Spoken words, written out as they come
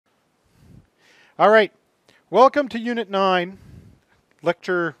All right. Welcome to Unit 9,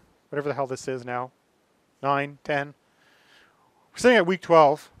 lecture, whatever the hell this is now. 9, 10. We're sitting at week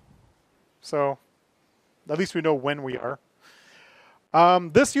 12, so at least we know when we are.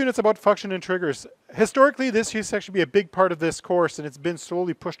 This unit's about function and triggers. Historically, this used to actually be a big part of this course, and it's been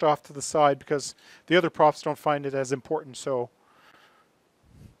slowly pushed off to the side because the other profs don't find it as important, so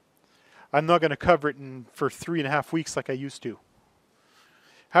I'm not going to cover it for 3.5 weeks like I used to.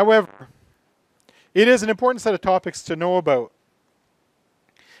 However, it is an important set of topics to know about.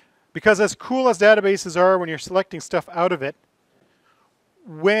 Because as cool as databases are when you're selecting stuff out of it,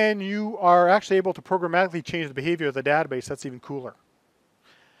 when you are actually able to programmatically change the behavior of the database, that's even cooler.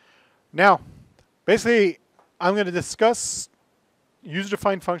 Now, basically, I'm going to discuss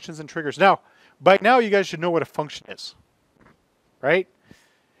user-defined functions and triggers. Now, by now, you guys should know what a function is, right?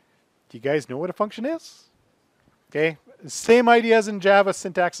 Do you guys know what a function is? Okay, same idea as in Java,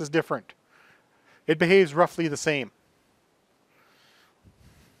 syntax is different. It behaves roughly the same.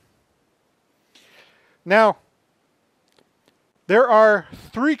 Now, there are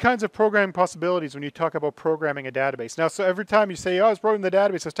 3 kinds of programming possibilities when you talk about programming a database. Now, so every time you say, oh, I was programming the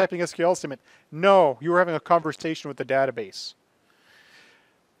database, I was typing SQL statement. No, you were having a conversation with the database.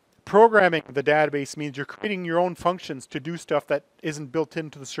 Programming the database means you're creating your own functions to do stuff that isn't built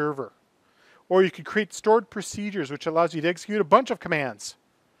into the server. Or you could create stored procedures, which allows you to execute a bunch of commands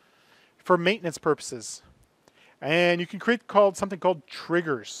for maintenance purposes. And you can create something called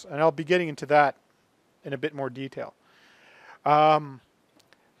triggers, and I'll be getting into that in a bit more detail. Most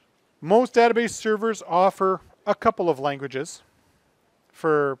database servers offer a couple of languages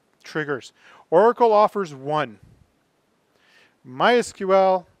for triggers. Oracle offers 1.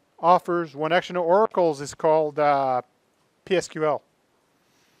 MySQL offers 1. Actually, no, Oracle's is called PSQL.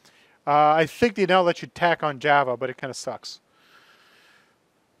 I think they now let you tack on Java, but it kind of sucks.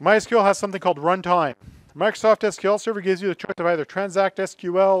 MySQL has something called runtime. Microsoft SQL Server gives you the choice of either Transact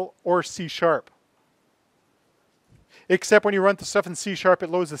SQL or C#. Except when you run the stuff in C#, it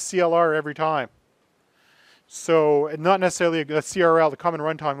loads the CLR every time. So not necessarily a CRL, the common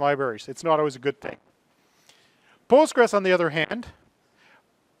runtime libraries. It's not always a good thing. Postgres, on the other hand,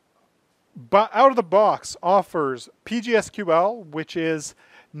 out of the box offers PGSQL, which is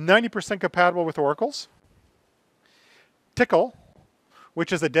 90% compatible with Oracle's. Tcl,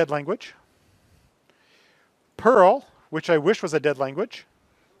 which is a dead language. Perl, which I wish was a dead language.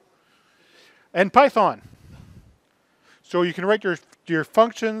 And Python. So you can write your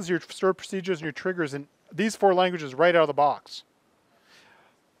functions, your stored procedures, and your triggers in these 4 languages right out of the box.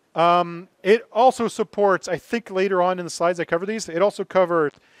 It also supports, I think later on in the slides I cover these, it also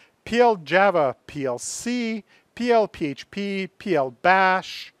covers PL Java, PLC, PL PHP, PL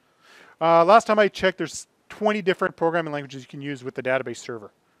Bash. Last time I checked, there's 20 different programming languages you can use with the database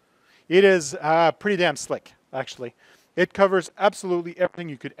server. It is pretty damn slick, actually. It covers absolutely everything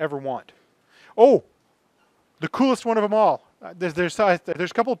you could ever want. Oh, the coolest one of them all. There's a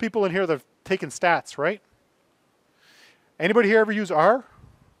couple of people in here that have taken stats, right? Anybody here ever use R?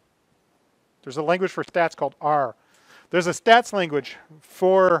 There's a language for stats called R. There's a stats language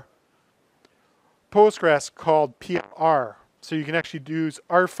for Postgres called PLR. So you can actually use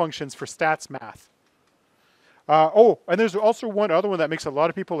R functions for stats math. And there's also one other one that makes a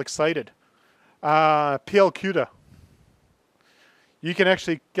lot of people excited. PL-CUDA. You can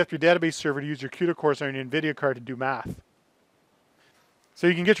actually get your database server to use your CUDA cores on your NVIDIA card to do math. So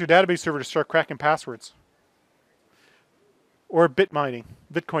you can get your database server to start cracking passwords. Or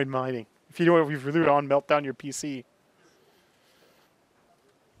Bitcoin mining. If you know, if you've really on melt down your PC.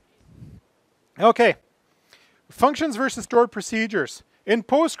 Okay. Functions versus stored procedures. In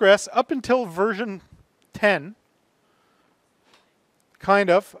Postgres, up until version 10,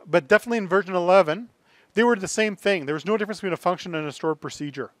 kind of, but definitely in version 11, they were the same thing. There was no difference between a function and a stored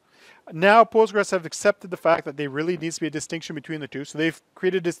procedure. Now Postgres have accepted the fact that there really needs to be a distinction between the two, so they've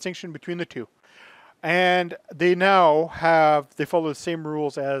created a distinction between the two. And they now they follow the same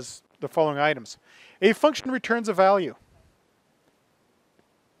rules as the following items. A function returns a value.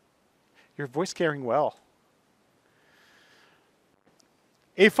 Your voice carrying well.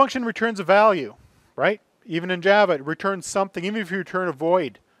 A function returns a value, right? Even in Java, it returns something. Even if you return a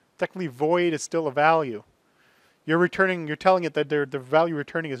void, technically void is still a telling it that the value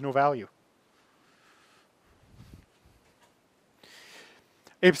returning is no value.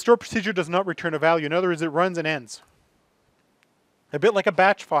 A stored procedure does not return a value. In other words, it runs and ends. A bit like a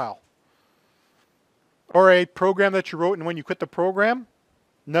batch file. Or a program that you wrote, and when you quit the program,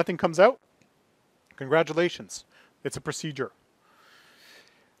 nothing comes out. Congratulations. It's a procedure.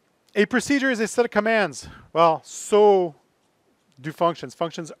 A procedure is a set of commands. Well, so do functions.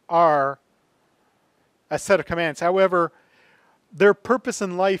 Functions are a set of commands. However, their purpose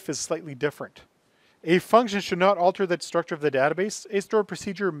in life is slightly different. A function should not alter the structure of the database. A stored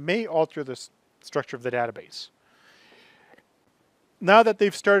procedure may alter the structure of the database. Now that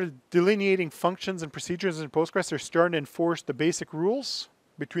they've started delineating functions and procedures in Postgres, they're starting to enforce the basic rules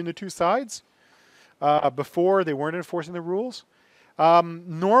between the two sides. Before, they weren't enforcing the rules.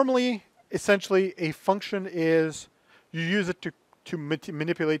 Normally, essentially, a function is, you use it to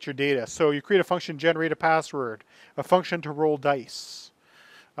manipulate your data. So you create a function, generate a password, a function to roll dice,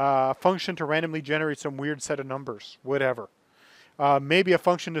 a function to randomly generate some weird set of numbers, whatever. Maybe a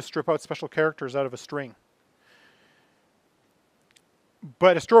function to strip out special characters out of a string.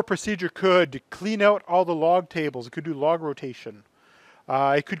 But a store procedure could clean out all the log tables. It could do log rotation.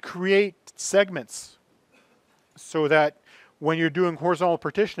 It could create segments so that when you're doing horizontal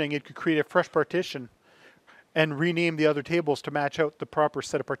partitioning, it could create a fresh partition and rename the other tables to match out the proper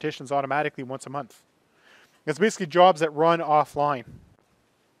set of partitions automatically once a month. It's basically jobs that run offline.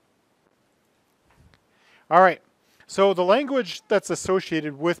 All right, so the language that's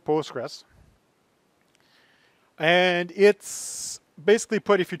associated with Postgres, and it's basically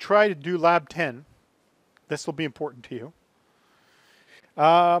put, if you try to do Lab 10, this will be important to you.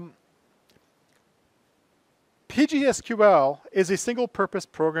 PGSQL is a single-purpose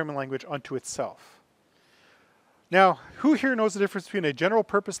programming language unto itself. Now, who here knows the difference between a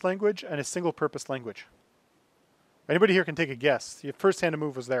general-purpose language and a single-purpose language? Anybody here can take a guess. Your first hand to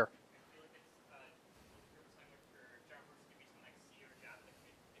move was there.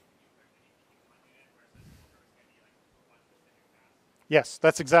 Yes,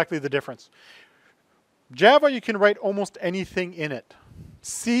 that's exactly the difference. Java, you can write almost anything in it.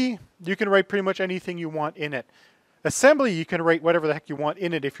 C, you can write pretty much anything you want in it. Assembly, you can write whatever the heck you want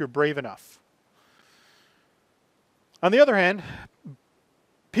in it if you're brave enough. On the other hand,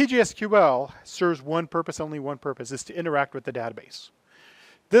 PGSQL serves one purpose, only one purpose, is to interact with the database.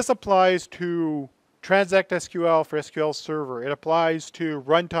 This applies to Transact SQL for SQL Server. It applies to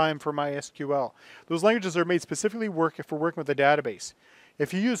Runtime for MySQL. Those languages are made specifically for working with the database.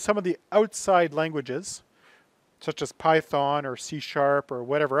 If you use some of the outside languages, such as Python or C# or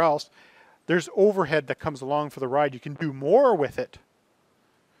whatever else, there's overhead that comes along for the ride. You can do more with it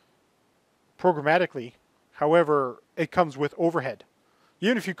programmatically. However, it comes with overhead.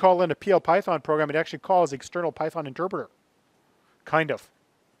 Even if you call in a PL Python program, it actually calls external Python interpreter. Kind of.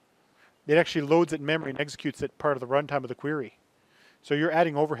 It actually loads it in memory and executes it part of the runtime of the query. So you're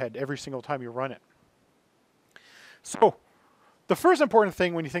adding overhead every single time you run it. So the first important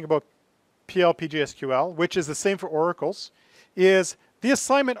thing when you think about PL PGSQL, which is the same for oracles, is the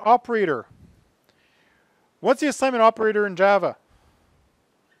assignment operator. What's the assignment operator in Java?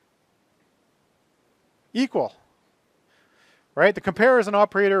 Equal. Right? The comparison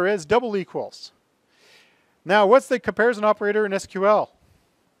operator is double equals. Now, what's the comparison operator in SQL?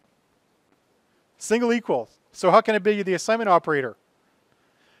 Single equal. So how can it be the assignment operator?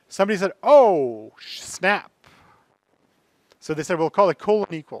 Somebody said, oh, snap. So they said, we'll call it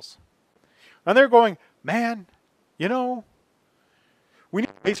colon equals. And they're going, man, you know, we need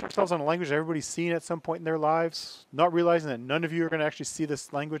to base ourselves on a language that everybody's seen at some point in their lives, not realizing that none of you are going to actually see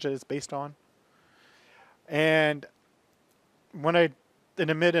this language that it's based on. And in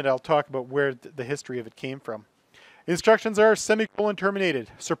a minute, I'll talk about where the history of it came from. Instructions are semicolon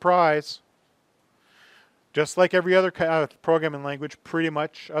terminated. Surprise. Just like every other programming language, pretty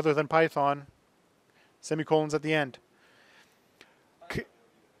much, other than Python, semicolons at the end.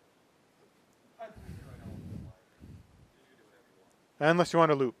 Unless you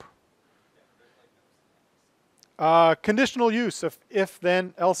want to loop. Conditional use of if,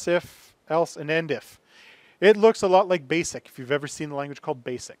 then, else if, else, and end if. It looks a lot like BASIC, if you've ever seen the language called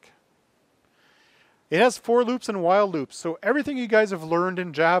BASIC. It has for loops and while loops, so everything you guys have learned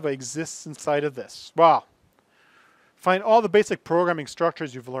in Java exists inside of this. Wow. Find all the basic programming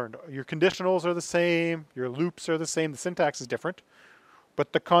structures you've learned. Your conditionals are the same, your loops are the same, the syntax is different,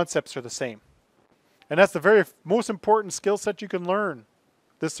 but the concepts are the same. And that's the very most important skill set you can learn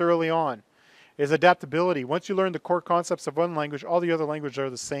this early on, is adaptability. Once you learn the core concepts of one language, all the other languages are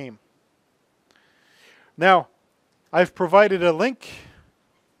the same. Now, I've provided a link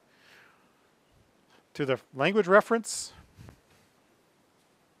to the language reference.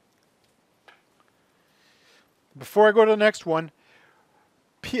 Before I go to the next one,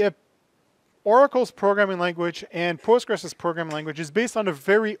 Oracle's programming language and Postgres' programming language is based on a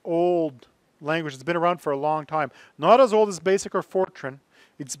very old language that's been around for a long time. Not as old as BASIC or Fortran.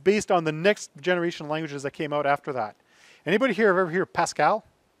 It's based on the next generation languages that came out after that. Anybody here ever heard of Pascal?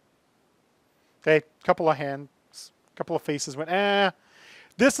 Okay, couple of hands, couple of faces went,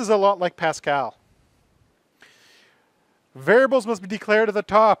 This is a lot like Pascal. Variables must be declared at the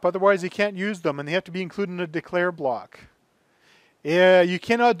top, otherwise you can't use them, and they have to be included in a declare block. Yeah, you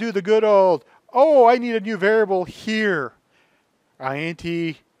cannot do the good old, oh, I need a new variable here.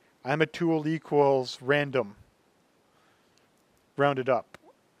 int I'm a tool equals random. Rounded up,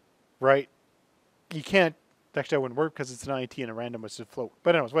 right? You can't, actually that wouldn't work because it's an int and a random was a float.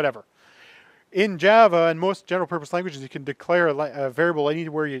 But anyways, whatever. In Java and most general purpose languages, you can declare a variable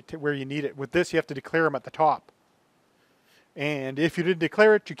anywhere where you need it. With this, you have to declare them at the top. And if you didn't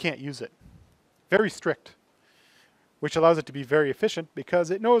declare it, you can't use it. Very strict, which allows it to be very efficient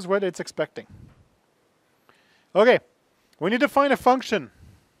because it knows what it's expecting. Okay, we need to find a function.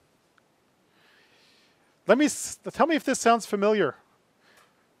 Tell me if this sounds familiar.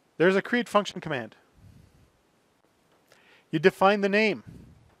 There's a create function command. You define the name.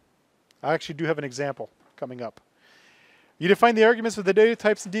 I actually do have an example coming up. You define the arguments of the data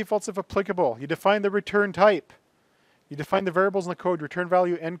types and defaults if applicable. You define the return type. You define the variables in the code, return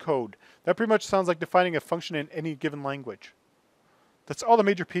value, encode. That pretty much sounds like defining a function in any given language. That's all the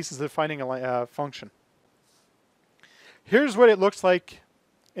major pieces of defining a function. Here's what it looks like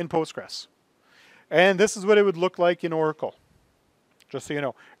in Postgres. And this is what it would look like in Oracle. Just so you know.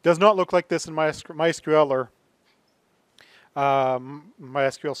 It does not look like this in MySQL or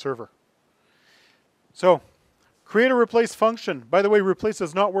MySQL Server. So, create a replace function. By the way, replace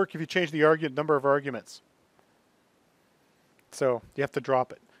does not work if you change the number of arguments. So, you have to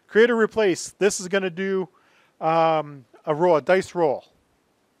drop it. Create a replace. This is going to do a dice roll.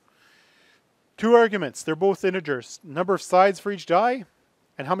 2 arguments. They're both integers. Number of sides for each die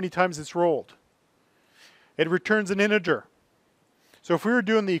and how many times it's rolled. It returns an integer. So if we were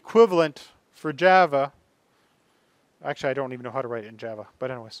doing the equivalent for Java, actually I don't even know how to write it in Java,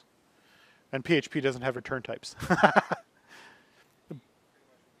 but anyways. And PHP doesn't have return types.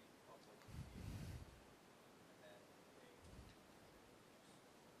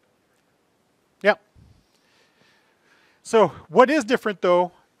 Yeah. So what is different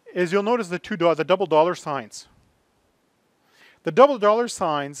though is you'll notice the double dollar signs. The double dollar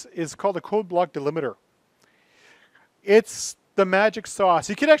signs is called a code block delimiter. It's the magic sauce.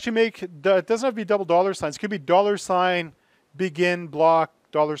 You could actually make, it doesn't have to be double dollar signs. It could be $, begin, block,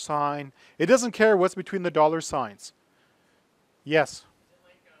 $. It doesn't care what's between the dollar signs. Yes? Is it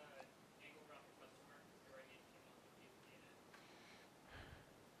like angle graphic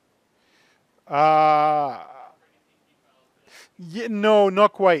customer? Yeah, no,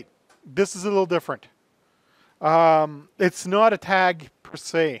 not quite. This is a little different. It's not a tag per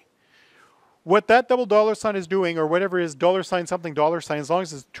se. What that double dollar sign is doing, or whatever is $, something, $, as long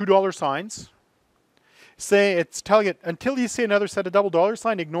as it's $2 signs, say it's telling it until you see another set of double dollar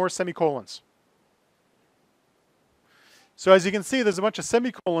sign, ignore semicolons. So as you can see, there's a bunch of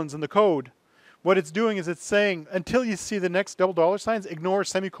semicolons in the code. What it's doing is it's saying until you see the next double dollar signs, ignore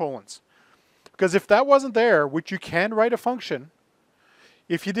semicolons. Because if that wasn't there, which you can write a function,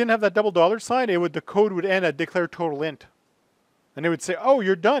 if you didn't have that double dollar sign, the code would end at declare total int. And it would say, oh,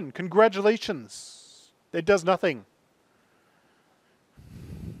 you're done. Congratulations. It does nothing.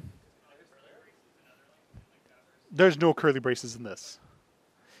 There's no curly braces in this.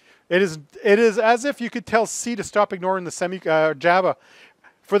 It is as if you could tell C to stop ignoring the Java.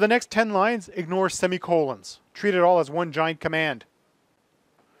 For the next 10 lines, ignore semicolons. Treat it all as one giant command.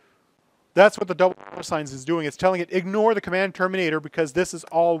 That's what the double dollar signs is doing. It's telling it, ignore the command terminator because this is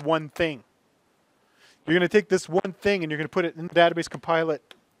all one thing. You're going to take this one thing and you're going to put it in the database, compile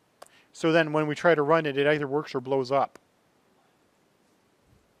it. So then when we try to run it, it either works or blows up.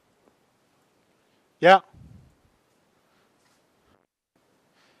 Yeah.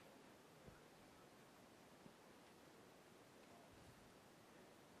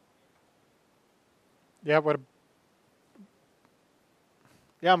 Yeah,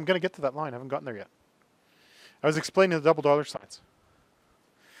 yeah, I'm going to get to that line. I haven't gotten there yet. I was explaining the double dollar signs.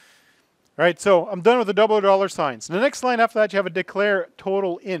 All right, so I'm done with the double dollar signs. The next line after that, you have a declare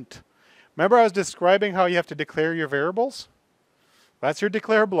total int. Remember I was describing how you have to declare your variables? That's your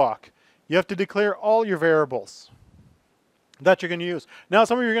declare block. You have to declare all your variables that you're going to use. Now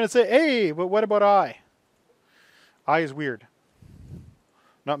some of you are going to say, hey, but what about I? I is weird.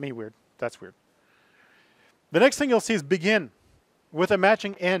 Not me weird. That's weird. The next thing you'll see is begin with a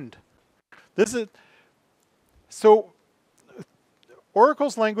matching end. So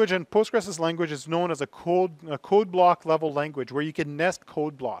Oracle's language and Postgres' language is known as a code block level language where you can nest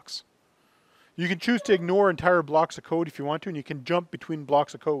code blocks. You can choose to ignore entire blocks of code if you want to, and you can jump between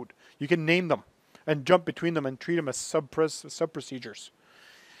blocks of code. You can name them and jump between them and treat them as sub-procedures.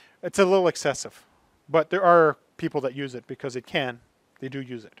 It's a little excessive, but there are people that use it because it can. They do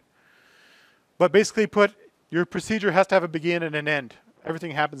use it. But basically put Your procedure has to have a begin and an end.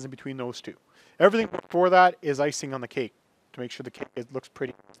 Everything happens in between those two. Everything before that is icing on the cake to make sure the cake looks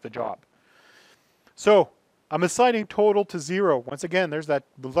pretty. It's the job. So I'm assigning total to 0. Once again, there's that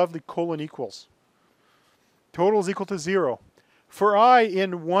lovely colon equals. Total is equal to 0. For I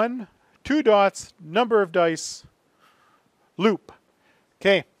in 1, 2 dots, number of dice, loop.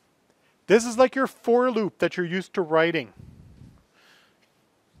 Okay. This is like your for loop that you're used to writing.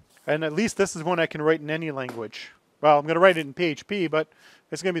 And at least this is one I can write in any language. Well, I'm going to write it in PHP, but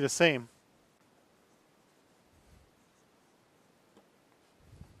it's going to be the same.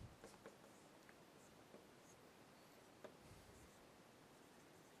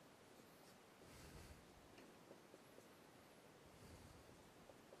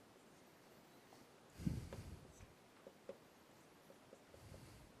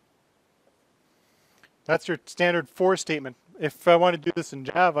 That's your standard for statement. If I want to do this in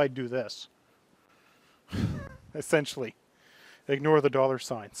Java, I'd do this. Essentially. Ignore the dollar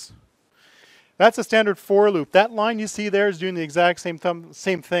signs. That's a standard for loop. That line you see there is doing the exact same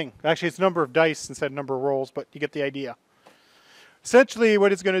thing. Actually, it's number of dice instead of number of rolls, but you get the idea. Essentially,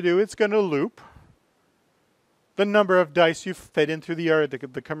 what it's going to do, it's going to loop the number of dice you fed in through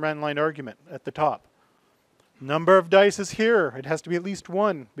the command line argument at the top. Number of dice is here. It has to be at least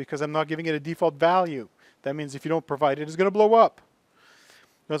 1 because I'm not giving it a default value. That means if you don't provide it, it's going to blow up.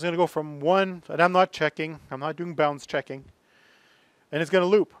 So it's going to go from 1, and I'm not checking. I'm not doing bounds checking. And it's going to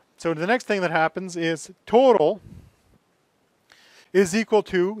loop. So the next thing that happens is total is equal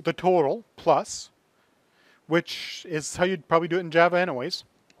to the total plus, which is how you'd probably do it in Java anyways.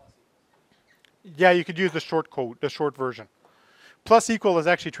 Yeah, you could use the short code, the short version. Plus equal is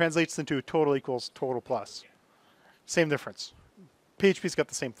actually translates into total equals total plus. Same difference. PHP's got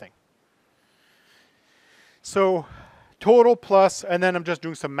the same thing. So total plus, and then I'm just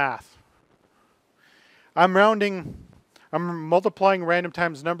doing some math. I'm rounding, I'm multiplying random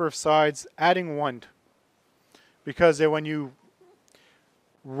times number of sides, adding 1. Because when you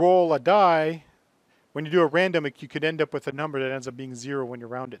roll a die, when you do a random, you could end up with a number that ends up being 0 when you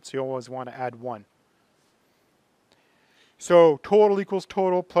round it. So you always want to add 1. So total equals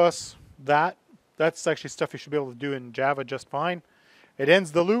total plus that. That's actually stuff you should be able to do in Java just fine. It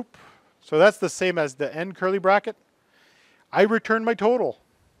ends the loop. So that's the same as the end curly bracket. I return my total.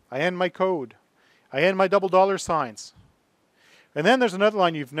 I end my code. I end my double dollar signs. And then there's another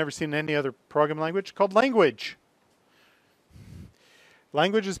line you've never seen in any other programming language called language.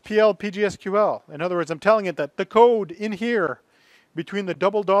 Language is PL, PGSQL. In other words, I'm telling it that the code in here between the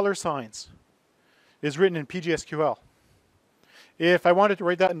double dollar signs is written in PGSQL. If I wanted to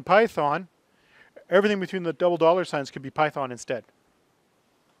write that in Python, everything between the double dollar signs could be Python instead.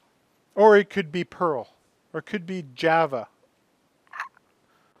 Or it could be Perl. Or it could be Java.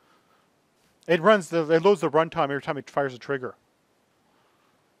 It loads the runtime every time it fires a trigger.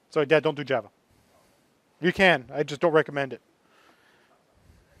 So yeah, don't do Java. You can, I just don't recommend it.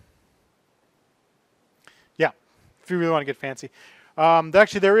 Yeah, if you really want to get fancy.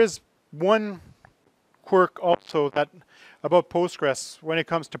 Actually, there is one quirk also about Postgres when it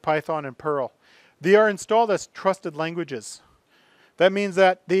comes to Python and Perl. They are installed as trusted languages. That means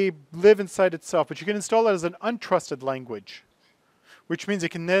that they live inside itself, but you can install it as an untrusted language, which means it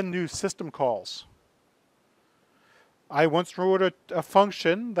can then do system calls. I once wrote a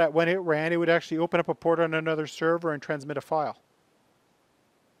function that when it ran, it would actually open up a port on another server and transmit a file.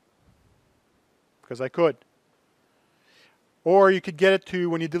 Because I could. Or you could get it to,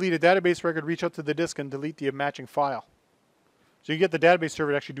 when you delete a database record, reach out to the disk and delete the matching file. So you get the database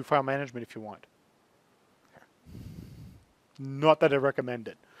server to actually do file management if you want. Not that I recommend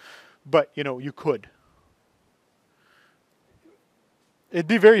it, but you could. It'd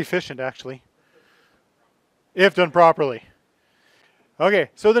be very efficient actually, if done properly.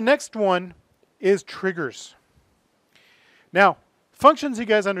 Okay, so the next one is triggers. Now, functions you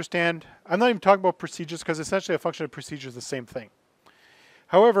guys understand, I'm not even talking about procedures because essentially a function and procedure is the same thing.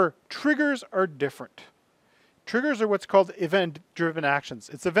 However, triggers are different. Triggers are what's called event-driven actions.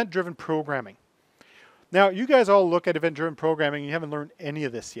 It's event-driven programming. Now, you guys all look at event-driven programming and you haven't learned any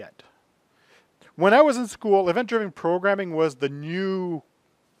of this yet. When I was in school, event-driven programming was the new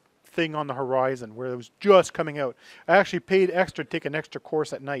thing on the horizon where it was just coming out. I actually paid extra to take an extra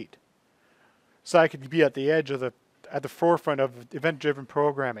course at night so I could be at the edge of at the forefront of event-driven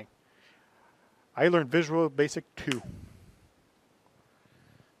programming. I learned Visual Basic 2.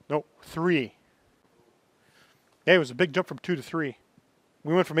 No, 3. Yeah, it was a big jump from 2 to 3.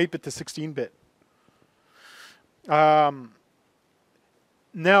 We went from 8-bit to 16-bit. Now,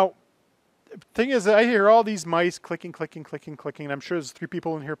 the thing is, I hear all these mice clicking, clicking, clicking, clicking, and I'm sure there's 3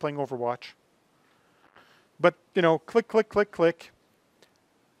 people in here playing Overwatch. But, you know, click, click, click, click.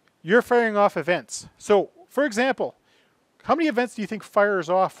 You're firing off events. So, for example, how many events do you think fires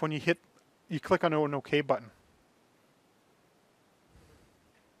off when you click on an OK button?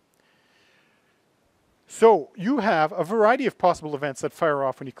 So you have a variety of possible events that fire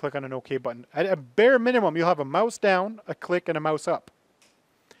off when you click on an OK button. At a bare minimum, you'll have a mouse down, a click, and a mouse up.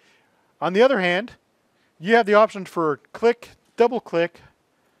 On the other hand, you have the option for click, double click,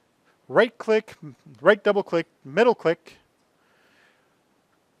 right double click, middle click,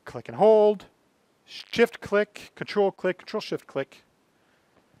 click and hold, shift click, control shift click.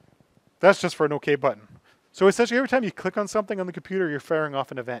 That's just for an OK button. So essentially every time you click on something on the computer, you're firing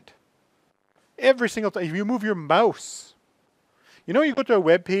off an event. Every single time. If you move your mouse, you know, you go to a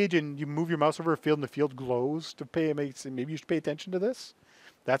web page and you move your mouse over a field and the field glows to maybe you should pay attention to this.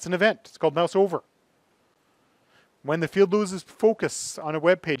 That's an event. It's called mouse over. When the field loses focus on a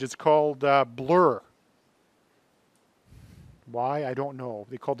web page, it's called blur. Why? I don't know.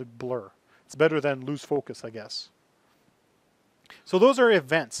 They called it blur. It's better than lose focus, I guess. So those are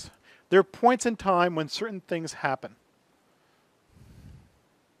events. They're points in time when certain things happen.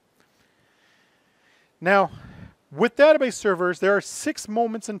 Now, with database servers, there are 6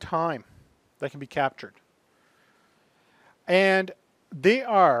 moments in time that can be captured. And they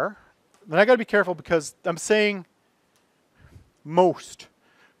are, and I got to be careful because I'm saying most.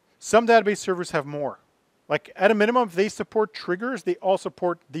 Some database servers have more. Like at a minimum, if they support triggers, they all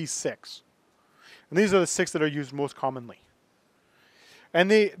support these 6. And these are the 6 that are used most commonly.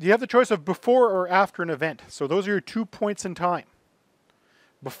 And you have the choice of before or after an event. So those are your 2 points in time.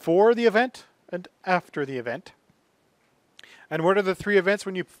 Before the event and after the event. And what are the 3 events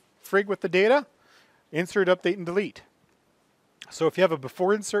when you frig with the data? Insert, update, and delete. So if you have a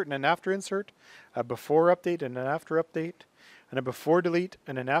before insert and an after insert, a before update and an after update, and a before delete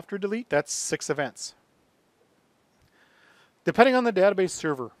and an after delete, that's 6 events. Depending on the database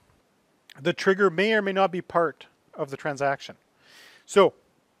server, the trigger may or may not be part of the transaction. So,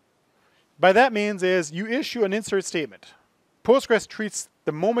 by that means is you issue an insert statement. Postgres treats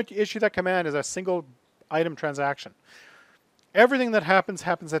the moment you issue that command as a single item transaction. Everything that happens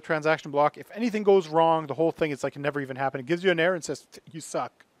at transaction block. If anything goes wrong, the whole thing is like it never even happened. It gives you an error and says, you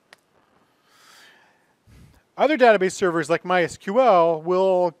suck. Other database servers like MySQL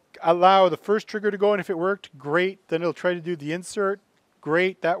will allow the first trigger to go, and if it worked, great. Then it'll try to do the insert.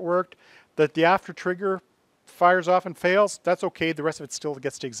 Great, that worked. That the after trigger fires off and fails, that's okay. The rest of it still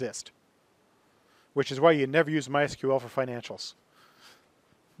gets to exist. Which is why you never use MySQL for financials.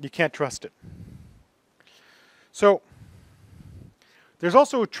 You can't trust it. So, there's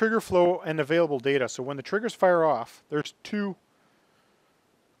also a trigger flow and available data. So when the triggers fire off, there's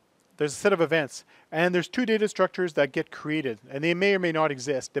a set of events. And there's 2 data structures that get created. And they may or may not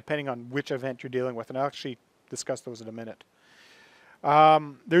exist depending on which event you're dealing with. And I'll actually discuss those in a minute.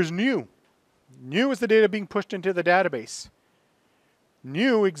 There's new. New is the data being pushed into the database.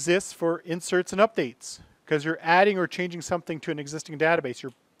 New exists for inserts and updates because you're adding or changing something to an existing database.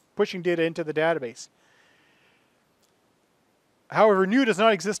 You're pushing data into the database. However, new does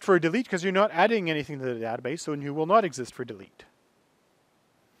not exist for delete because you're not adding anything to the database, so new will not exist for delete.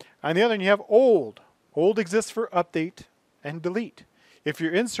 On the other hand, you have old. Old exists for update and delete. If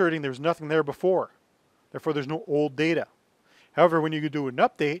you're inserting, there's nothing there before. Therefore, there's no old data. However, when you do an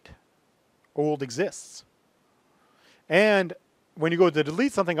update, old exists. And when you go to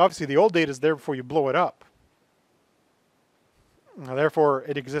delete something, obviously the old data is there before you blow it up. Therefore,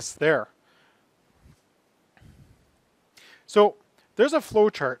 it exists there. So there's a flow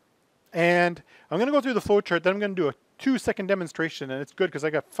chart. And I'm going to go through the flow chart. Then I'm going to do a 2-second demonstration. And it's good because I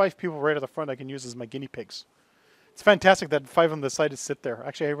got 5 people right at the front I can use as my guinea pigs. It's fantastic that 5 on the side sit there.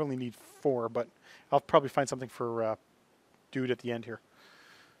 Actually, I really need 4, but I'll probably find something for dude at the end here.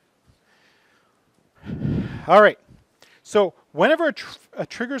 All right. So whenever a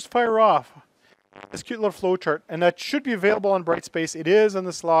triggers fire off, this cute little flow chart, and that should be available on Brightspace. It is on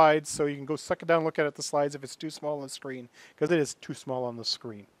the slides, so you can go suck it down and look at the slides if it's too small on the screen, because it is too small on the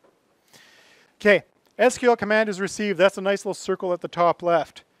screen. Okay, SQL command is received. That's a nice little circle at the top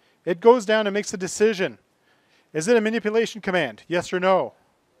left. It goes down and makes a decision. Is it a manipulation command? Yes or no?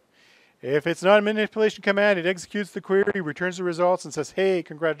 If it's not a manipulation command, it executes the query, returns the results, and says, hey,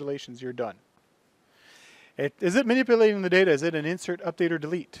 congratulations, you're done. Is it manipulating the data? Is it an insert, update, or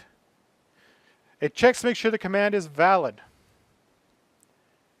delete? It checks to make sure the command is valid.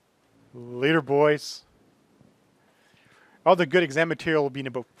 Later, boys. All the good exam material will be in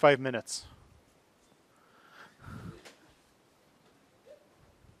about 5 minutes.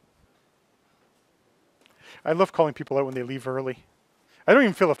 I love calling people out when they leave early. I don't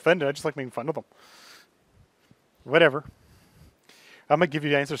even feel offended. I just like making fun of them. Whatever. I'm going to give you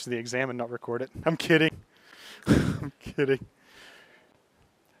the answers to the exam and not record it. I'm kidding. I'm kidding.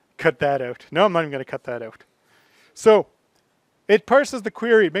 Cut that out. No, I'm not even going to cut that out. So, it parses the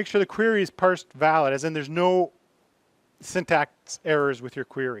query. Make sure the query is parsed valid, as in there's no syntax errors with your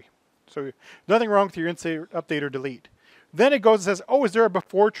query. So, nothing wrong with your insert, update, or delete. Then it goes and says, oh, is there a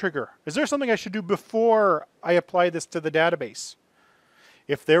before trigger? Is there something I should do before I apply this to the database?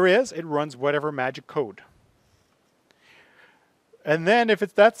 If there is, it runs whatever magic code. And then if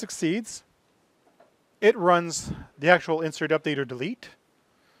that succeeds, it runs the actual insert, update, or delete.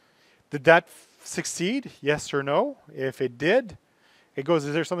 Did that succeed? Yes or no? If it did, it goes,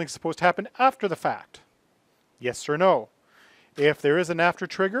 is there something supposed to happen after the fact? Yes or no? If there is an after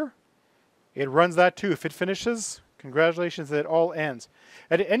trigger, it runs that too. If it finishes, congratulations, it all ends.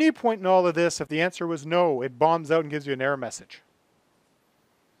 At any point in all of this, if the answer was no, it bombs out and gives you an error message.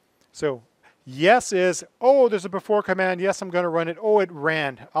 So yes is, oh, there's a before command. Yes, I'm going to run it. Oh, it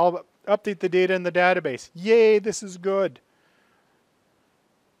ran. I'll update the data in the database. Yay, this is good.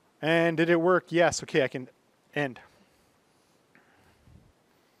 And did it work? Yes. Okay, I can end.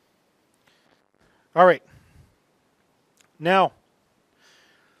 All right. Now,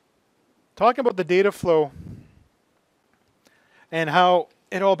 talking about the data flow and how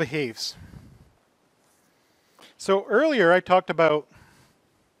it all behaves. So earlier I talked about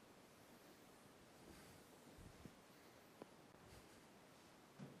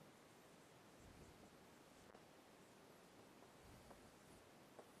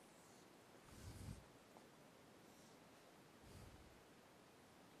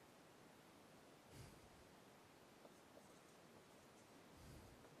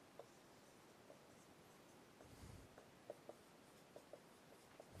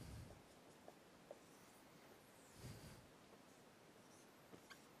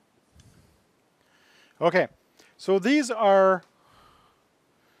okay, so these are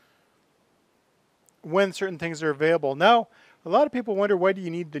when certain things are available. Now, a lot of people wonder, why do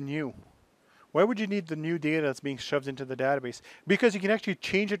you need the new? Why would you need the new data that's being shoved into the database? Because you can actually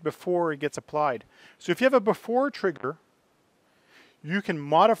change it before it gets applied. So if you have a before trigger, you can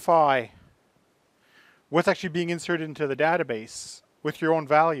modify what's actually being inserted into the database with your own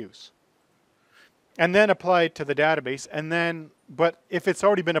values. And then apply it to the database. And then, but if it's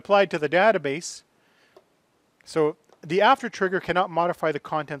already been applied to the database, so the after trigger cannot modify the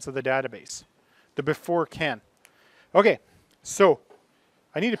contents of the database. The before can. Okay, so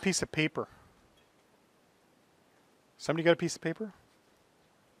I need a piece of paper. Somebody got a piece of paper?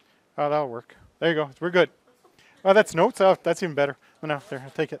 Oh, that'll work. There you go. We're good. Oh, that's notes. Oh, that's even better. Oh, no, there, I'll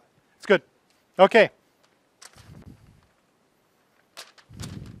take it. It's good. Okay.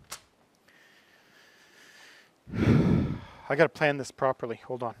 I got to plan this properly.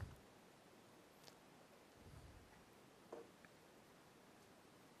 Hold on.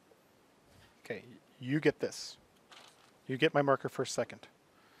 Okay, you get this. You get my marker for a second.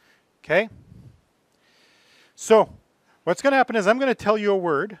 Okay? So, what's going to happen is I'm going to tell you a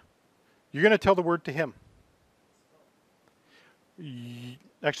word. You're going to tell the word to him.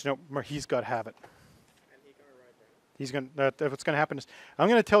 Actually, no, he's got to have it. He's going to, what's going to happen is I'm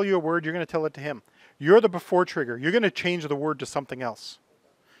going to tell you a word. You're going to tell it to him. You're the before trigger. You're going to change the word to something else.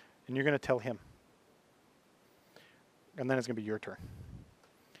 And you're going to tell him. And then it's going to be your turn.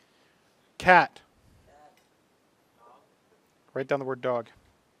 Cat. Write down the word dog.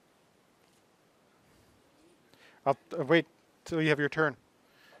 I'll wait till you have your turn.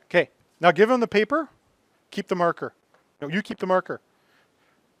 Okay. Now give him the paper. Keep the marker. No, you keep the marker.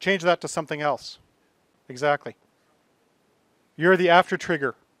 Change that to something else. Exactly. You're the after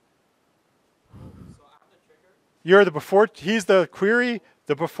trigger. So after trigger? You're the before. He's the query.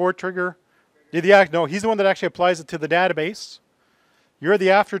 The before trigger. No, he's the one that actually applies it to the database. You're the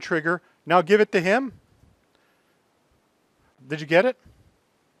after trigger. Now give it to him. Did you get it?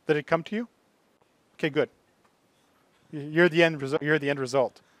 Did it come to you? Okay, good. You're the end result. You're the end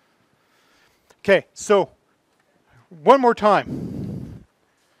result. Okay, so one more time.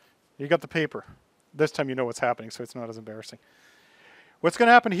 You got the paper. This time you know what's happening, so it's not as embarrassing. What's going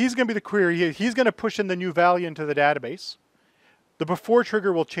to happen? He's going to be the query. He's going to push in the new value into the database. The before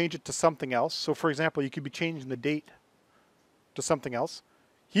trigger will change it to something else. So, for example, you could be changing the date to something else.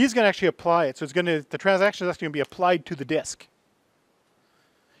 He's going to actually apply it. So it's going to, the transaction is actually going to be applied to the disk.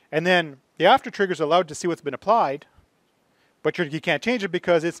 And then the after trigger is allowed to see what's been applied, but you can't change it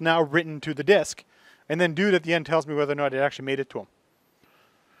because it's now written to the disk. And then dude at the end tells me whether or not it actually made it to him.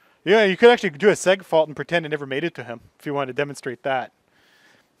 Yeah, you could actually do a seg fault and pretend it never made it to him if you want to demonstrate that.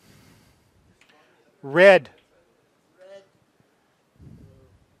 Red.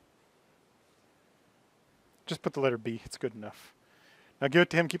 Just put the letter B. It's good enough. Now give it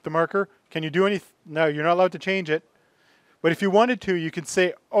to him. Keep the marker. Can you do anything? No, you're not allowed to change it. But if you wanted to, you could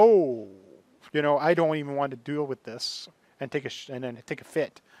say, "Oh, you know, I don't even want to deal with this," and take a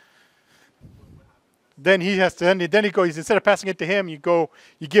fit. Then he has to. Then he goes. Instead of passing it to him, you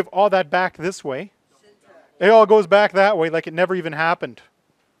give all that back this way. It all goes back that way, like it never even happened.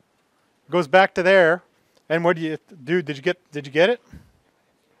 It goes back to there. And what do you do? Did you get it?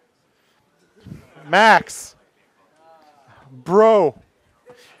 Max. Bro.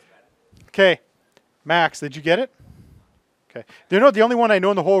 Okay. Max, did you get it? Okay. Do you know the only one I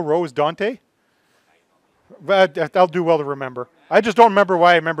know in the whole row is Dante? I'll do well to remember. I just don't remember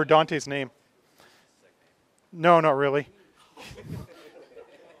why I remember Dante's name. No, not really.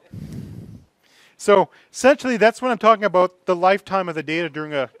 So essentially, that's what I'm talking about, the lifetime of the data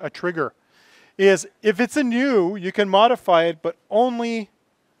during a trigger. Is if it's a new, you can modify it, but only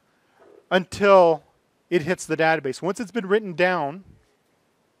until it hits the database. Once it's been written down,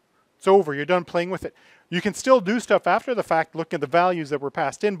 it's over. You're done playing with it. You can still do stuff after the fact, looking at the values that were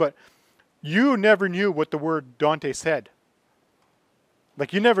passed in, but you never knew what the word Dante said.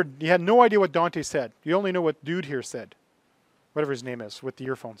 Like you had no idea what Dante said. You only know what dude here said. Whatever his name is with the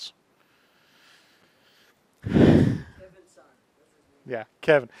earphones. Yeah,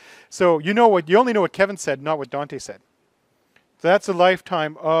 Kevin. So you only know what Kevin said, not what Dante said. So that's the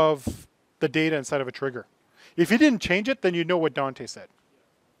lifetime of the data inside of a trigger. If you didn't change it, then you know what Dante said.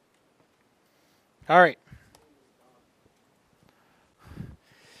 All right.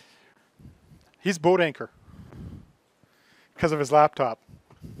 He's boat anchor because of his laptop.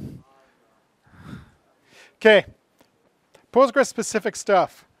 Okay. Postgres specific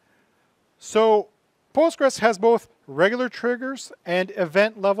stuff. So Postgres has both regular triggers and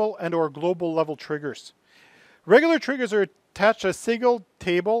event level and or global level triggers. Regular triggers are attached to a single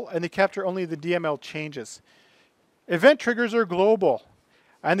table and they capture only the DML changes. Event triggers are global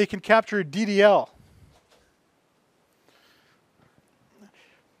and they can capture DDL.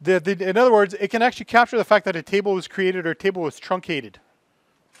 In other words, it can actually capture the fact that a table was created or a table was truncated.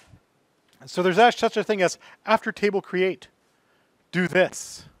 So there's actually such a thing as after table create. Do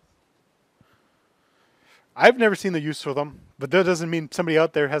this. I've never seen the use for them, but that doesn't mean somebody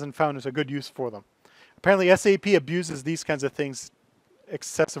out there hasn't found there's a good use for them. Apparently SAP abuses these kinds of things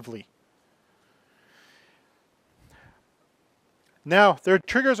excessively. Now, their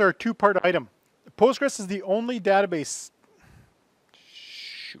triggers are a two-part item. Postgres is the only database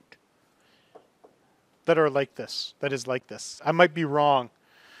that are like this, that is like this. I might be wrong.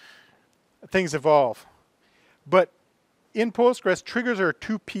 Things evolve. But in Postgres, triggers are a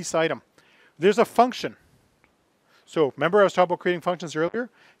two-piece item. There's a function. So remember I was talking about creating functions earlier?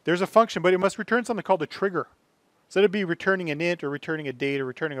 There's a function, but it must return something called a trigger. Instead of returning an int or returning a date or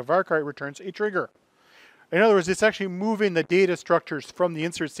returning a varchar, it returns a trigger. In other words, it's actually moving the data structures from the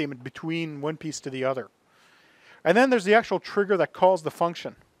insert statement between one piece to the other. And then there's the actual trigger that calls the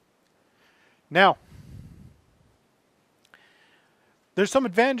function. Now, there's some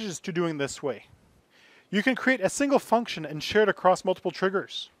advantages to doing this way. You can create a single function and share it across multiple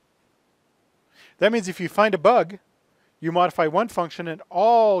triggers. That means if you find a bug, you modify one function and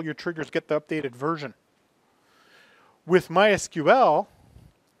all your triggers get the updated version. With MySQL,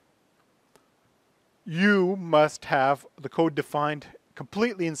 you must have the code defined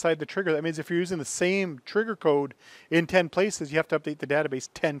completely inside the trigger. That means if you're using the same trigger code in 10 places, you have to update the database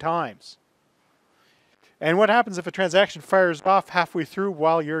 10 times. And what happens if a transaction fires off halfway through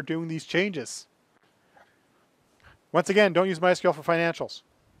while you're doing these changes? Once again, don't use MySQL for financials.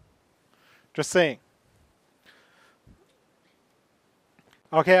 Just saying.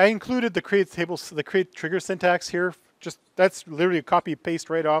 Okay, I included the create tables, the create trigger syntax here. Just that's literally a copy paste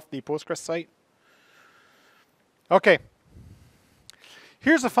right off the Postgres site. Okay.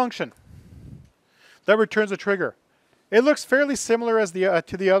 Here's a function that returns a trigger. It looks fairly similar as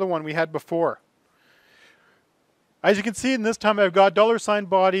to the other one we had before. As you can see, in this time I've got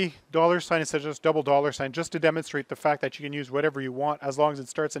 $body, $, instead of just double $, just to demonstrate the fact that you can use whatever you want as long as it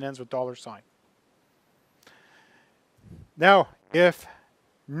starts and ends with $. Now, if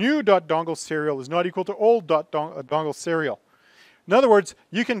new.dongle serial is not equal to old.dongle serial. In other words,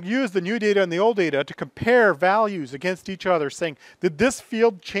 you can use the new data and the old data to compare values against each other, saying, did this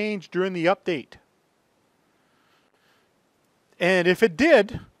field change during the update? And if it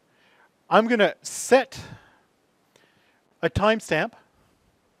did, I'm going to set a timestamp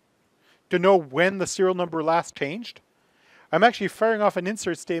to know when the serial number last changed. I'm actually firing off an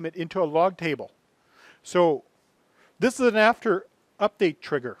insert statement into a log table. So this is an after update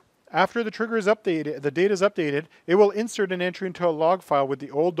trigger. After the trigger is updated, the data is updated, it will insert an entry into a log file with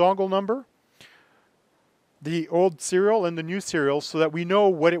the old dongle number, the old serial and the new serial so that we know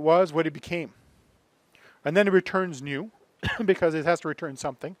what it was, what it became. And then it returns new because it has to return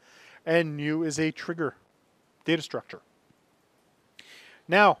something. And new is a trigger data structure.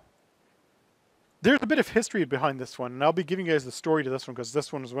 Now, there's a bit of history behind this one, and I'll be giving you guys the story to this one because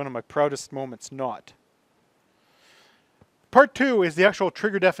this one is one of my proudest moments not. Part 2 is the actual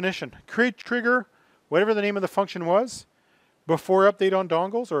trigger definition. Create trigger, whatever the name of the function was, before update on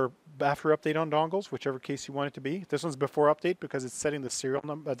dongles or after update on dongles, whichever case you want it to be. This one's before update because it's setting the serial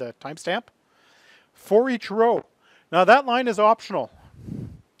number, the timestamp. For each row. Now that line is optional.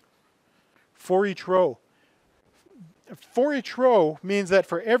 For each row. For each row means that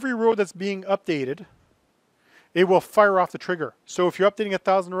for every row that's being updated, it will fire off the trigger. So if you're updating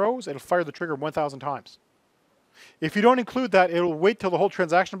 1,000 rows, it'll fire the trigger 1,000 times. If you don't include that, it'll wait till the whole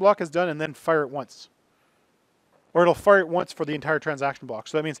transaction block is done and then fire it once. Or it'll fire it once for the entire transaction block.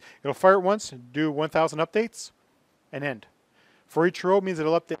 So that means it'll fire it once, do 1,000 updates, and end. For each row means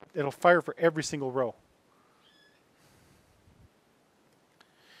it'll fire for every single row.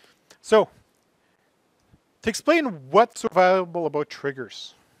 So, to explain what's so valuable about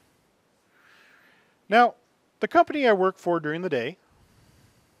triggers. Now, the company I work for during the day,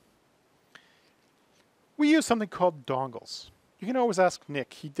 we use something called dongles. You can always ask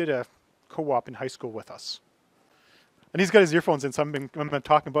Nick. He did a co-op in high school with us. And he's got his earphones in, so I'm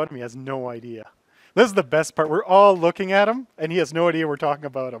talking about him. He has no idea. This is the best part. We're all looking at him, and he has no idea we're talking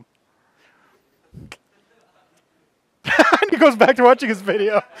about him. And he goes back to watching his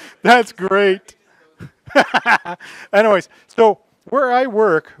video. That's great. Anyways, so where I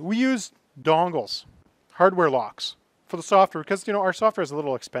work, we use dongles, hardware locks, for the software because our software is a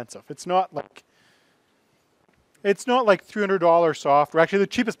little expensive. It's not like $300 software. Actually, the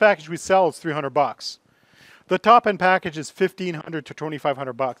cheapest package we sell is $300. The top end package is $1,500 to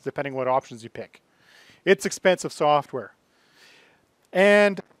 $2,500, depending what options you pick. It's expensive software.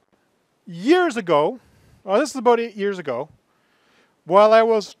 And years ago, this is about 8 years ago, while I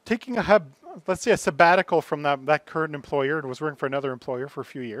was taking a sabbatical from that current employer and was working for another employer for a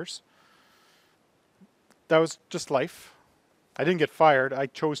few years. That was just life. I didn't get fired. I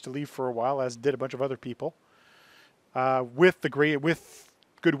chose to leave for a while, as did a bunch of other people, with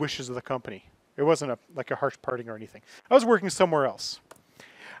good wishes of the company. It wasn't like a harsh parting or anything. I was working somewhere else.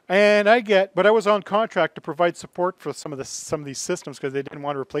 But I was on contract to provide support for some of these systems because they didn't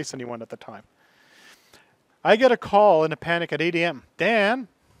want to replace anyone at the time. I get a call in a panic at 8 a.m. Dan,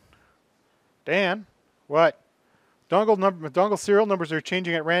 what? Dongle serial numbers are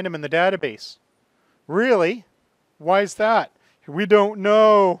changing at random in the database. Really? Why is that? We don't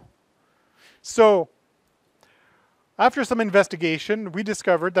know. So, after some investigation, we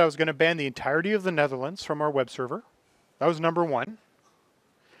discovered that I was going to ban the entirety of the Netherlands from our web server. That was number one.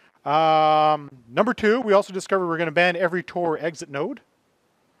 Number two, we also discovered we're going to ban every Tor exit node,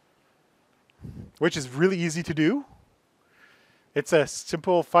 which is really easy to do. It's a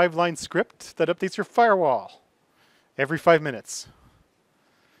simple 5-line script that updates your firewall every 5 minutes.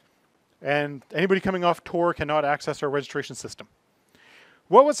 And anybody coming off Tor cannot access our registration system.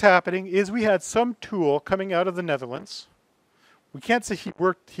 What was happening is we had some tool coming out of the Netherlands. We can't say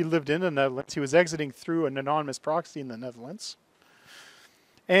he lived in the Netherlands. He was exiting through an anonymous proxy in the Netherlands.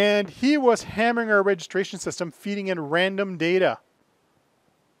 And he was hammering our registration system, feeding in random data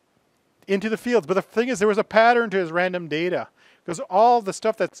into the fields. But the thing is, there was a pattern to his random data, because all the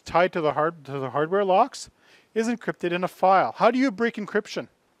stuff that's tied to the hardware locks is encrypted in a file. How do you break encryption?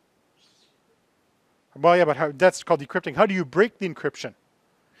 Well, yeah, but that's called decrypting. How do you break the encryption?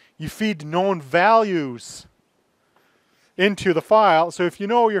 You feed known values into the file. So if you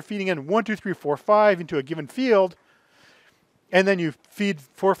know you're feeding in 1, 2, 3, 4, 5 into a given field, and then you feed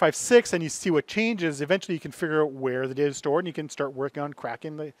 4, 5, 6, and you see what changes, eventually you can figure out where the data is stored, and you can start working on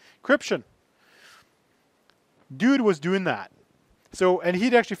cracking the encryption. Dude was doing that. So, and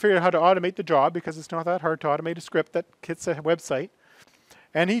he'd actually figured out how to automate the job, because it's not that hard to automate a script that hits a website.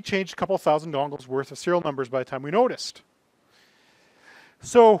 And he changed a couple thousand dongles worth of serial numbers by the time we noticed.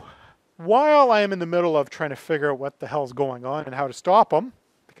 So while I am in the middle of trying to figure out what the hell's going on and how to stop them,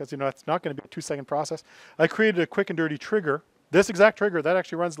 because it's not going to be a 2-second process, I created a quick and dirty trigger. This exact trigger that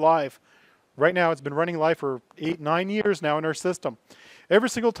actually runs live. Right now, it's been running live for 8, 9 years now in our system. Every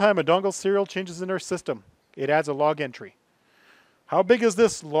single time a dongle serial changes in our system, it adds a log entry. How big is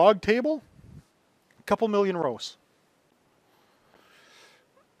this log table? A couple million rows.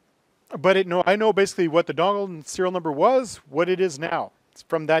 But I know basically what the dongle and serial number was, what it is now. It's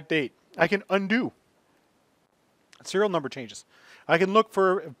from that date. I can undo serial number changes. I can look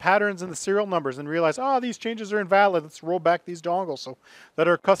for patterns in the serial numbers and realize, these changes are invalid. Let's roll back these dongles so that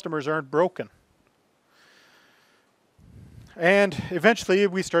our customers aren't broken. And eventually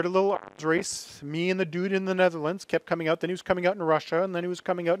we started a little arms race. Me and the dude in the Netherlands kept coming out. Then he was coming out in Russia, and then he was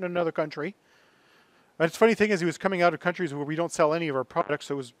coming out in another country. And the funny thing is he was coming out of countries where we don't sell any of our products,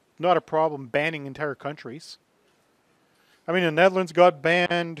 so it was not a problem banning entire countries. I mean, the Netherlands got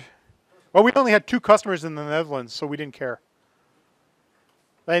banned. Well, we only had 2 customers in the Netherlands, so we didn't care.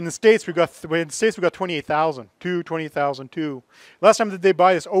 In the States, we got 28,000. 20,000, 2. Last time that they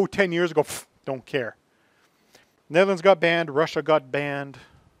buy this, 10 years ago, don't care. Netherlands got banned, Russia got banned,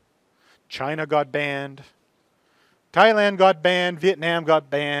 China got banned, Thailand got banned, Vietnam got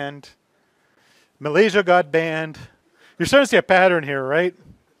banned, Malaysia got banned. You're starting to see a pattern here, right?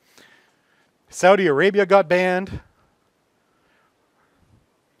 Saudi Arabia got banned.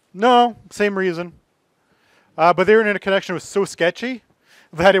 No, same reason. But their internet connection was so sketchy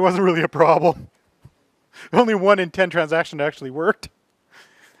that it wasn't really a problem. Only 1 in 10 transactions actually worked.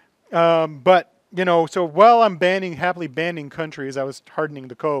 But you know, so while I'm happily banning countries, I was hardening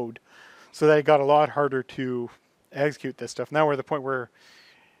the code so that it got a lot harder to execute this stuff. Now we're at the point where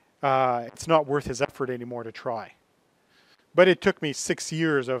it's not worth his effort anymore to try. But it took me 6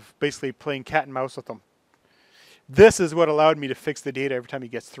 years of basically playing cat and mouse with them. This is what allowed me to fix the data every time he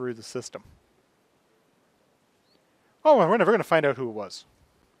gets through the system. Oh, well, we're never going to find out who it was.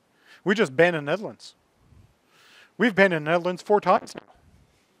 We just banned the Netherlands. We've banned the Netherlands 4 times now.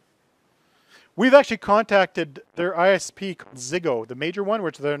 We've actually contacted their ISP called Ziggo, the major one,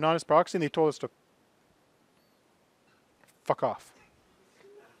 which is their anonymous proxy, and they told us to fuck off.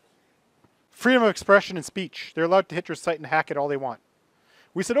 Freedom of expression and speech. They're allowed to hit your site and hack it all they want.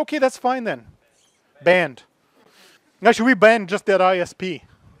 We said, okay, that's fine then. Banned. Actually, we banned just that ISP.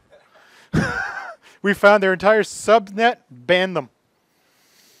 We found their entire subnet, banned them.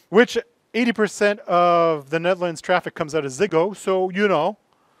 Which 80% of the Netherlands traffic comes out of Ziggo, so you know.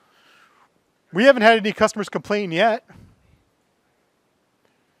 We haven't had any customers complain yet.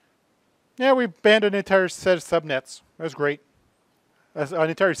 Yeah, we banned an entire set of subnets. That was great. An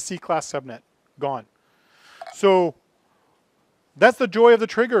entire C-class subnet. Gone. So that's the joy of the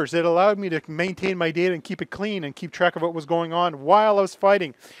triggers. It allowed me to maintain my data and keep it clean and keep track of what was going on while I was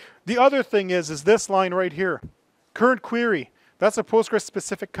fighting. The other thing is this line right here. Current query. That's a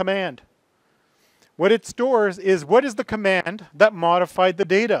Postgres-specific command. What it stores is what is the command that modified the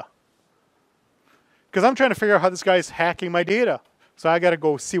data. Because I'm trying to figure out how this guy's hacking my data. So I got to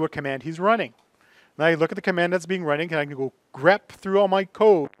go see what command he's running. Now I look at the command that's being running, and I can go grep through all my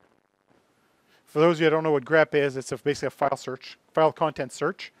code. For those of you that don't know what grep is, it's basically a file content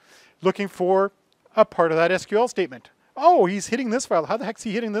search, looking for a part of that SQL statement. Oh, he's hitting this file. How the heck is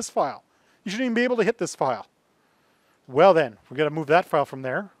he hitting this file? You shouldn't even be able to hit this file. Well then, we've got to move that file from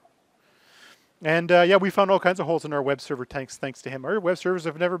there. And yeah, we found all kinds of holes in our web server tanks thanks to him. Our web servers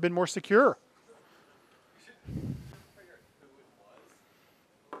have never been more secure.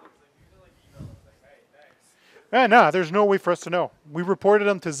 No, there's no way for us to know. We reported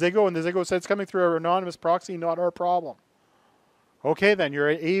them to Ziggo, and the Ziggo said it's coming through our anonymous proxy, not our problem. Okay, then, you're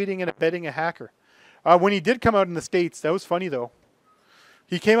aiding and abetting a hacker. When he did come out in the States, that was funny, though.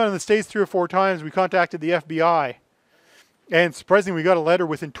 He came out in the States 3 or 4 times. We contacted the FBI, and surprisingly, we got a letter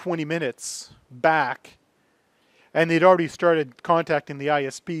within 20 minutes back, and they'd already started contacting the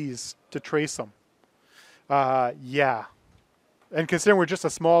ISPs to trace them. Yeah. And considering we're just a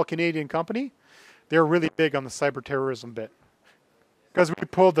small Canadian company, they're really big on the cyber terrorism bit. Because we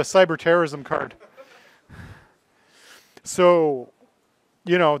pulled the cyber terrorism card. So,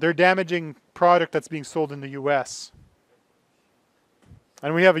 you know, they're damaging product that's being sold in the US.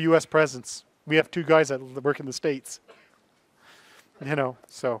 And we have a US presence. We have 2 guys that work in the States. You know,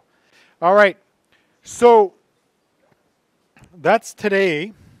 so. All right. So, that's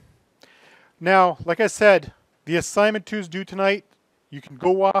today. Now, like I said, the assignment 2 is due tonight. You can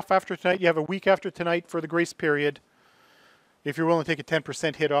go off after tonight. You have a week after tonight for the grace period. If you're willing to take a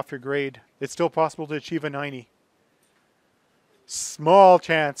 10% hit off your grade, it's still possible to achieve a 90. Small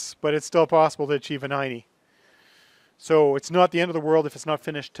chance, but it's still possible to achieve a 90. So it's not the end of the world if it's not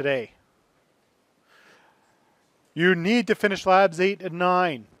finished today. You need to finish labs 8 and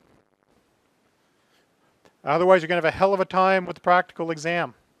 9. Otherwise, you're going to have a hell of a time with the practical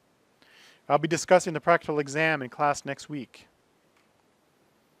exam. I'll be discussing the practical exam in class next week.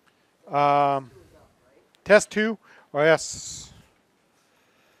 Test 2? Oh, yes.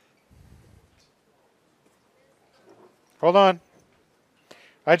 Hold on.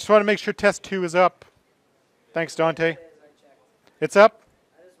 I just want to make sure test 2 is up. Thanks, Dante. It's up?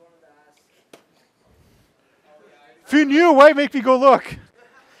 If you knew, why make me go look?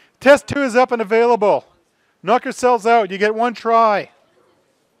 Test 2 is up and available. Knock yourselves out. You get 1 try.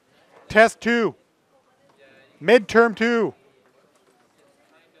 Test 2. Midterm 2.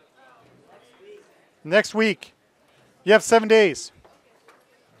 Next week. You have 7 days.